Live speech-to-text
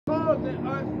causing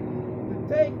us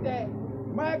to take that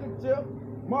microchip,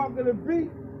 mark of the beast,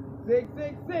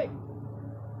 666.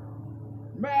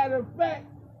 Matter of fact,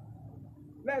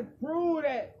 let's prove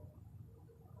that.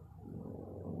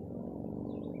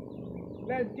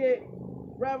 Let's get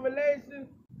Revelation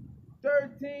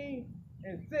 13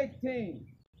 and 16.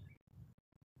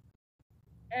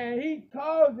 And he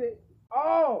calls it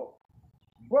all,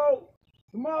 both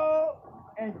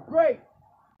small and great,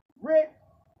 rich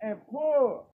and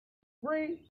poor,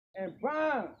 free and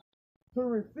bond, to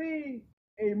receive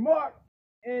a mark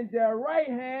in their right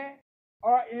hand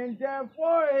or in their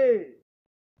forehead.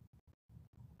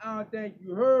 I don't think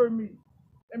you heard me.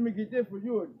 Let me get this for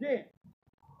you again.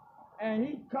 And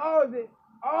he calls it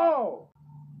all,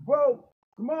 both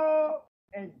small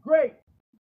and great,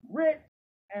 rich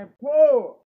and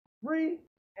poor, free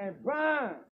and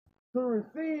bond, to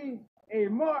receive a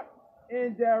mark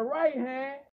in their right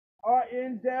hand or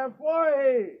in their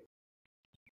forehead.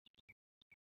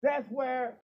 That's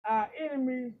where our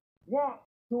enemies want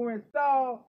to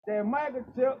install their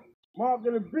microchip, mark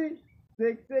of the beast,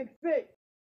 666,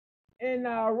 in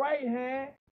our right hand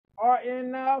or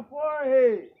in our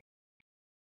forehead.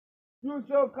 You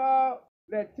so-called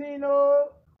Latinos,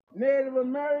 Native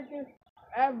Americans,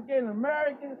 African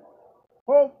Americans,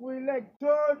 hopefully elect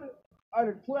children of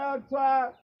the 12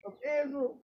 tribes of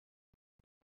Israel,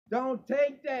 don't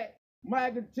take that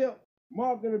microchip,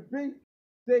 mark of the beast,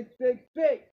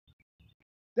 666.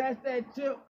 That's that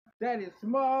chip that is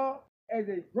small as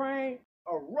a grain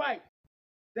of rice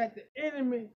that the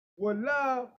enemy would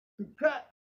love to cut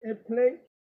and place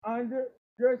under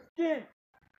your skin.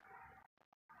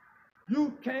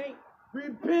 You can't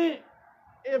repent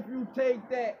if you take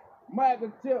that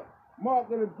microchip, mark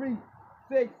of the beast,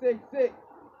 666.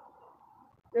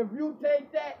 If you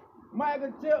take that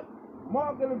microchip,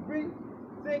 mark of the beast,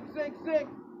 666,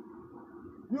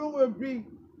 you will be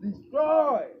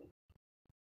destroyed.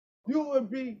 You will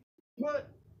be put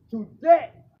to death.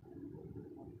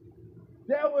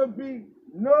 There will be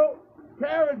no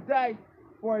paradise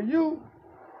for you.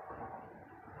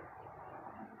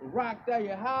 Barakta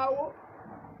Yahweh,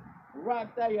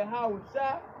 Barakta Yahweh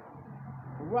Shah,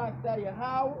 Barakta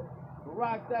Yahweh,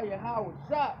 Barakta Yahweh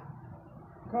Shah.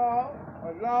 Call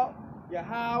Allah,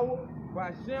 Yahweh,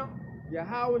 Bashem,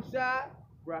 Yahweh Shah,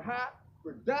 Rahat,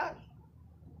 Radash.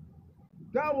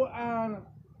 Double honor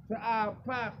to our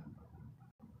apostles.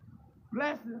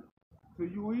 Blessings to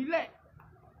you elect,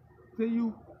 to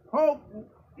you hopeful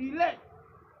elect.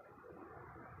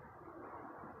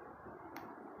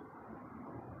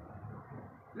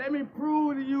 Let me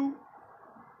prove to you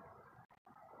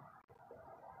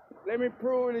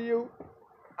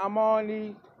I'm on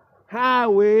these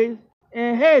highways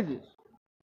and hedges.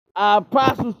 Our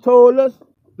apostles told us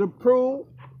to prove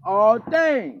all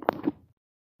things.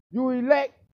 You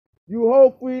elect, you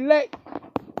hopeful elect,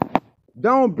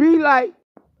 don't be like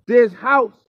this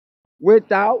house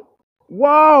without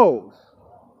walls.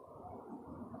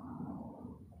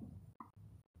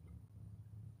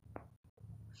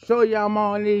 Show you I'm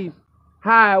on these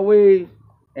highways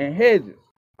and hedges.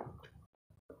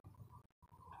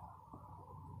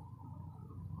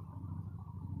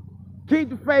 Keep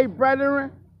the faith,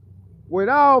 brethren, with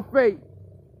all faith.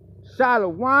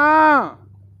 Shalom.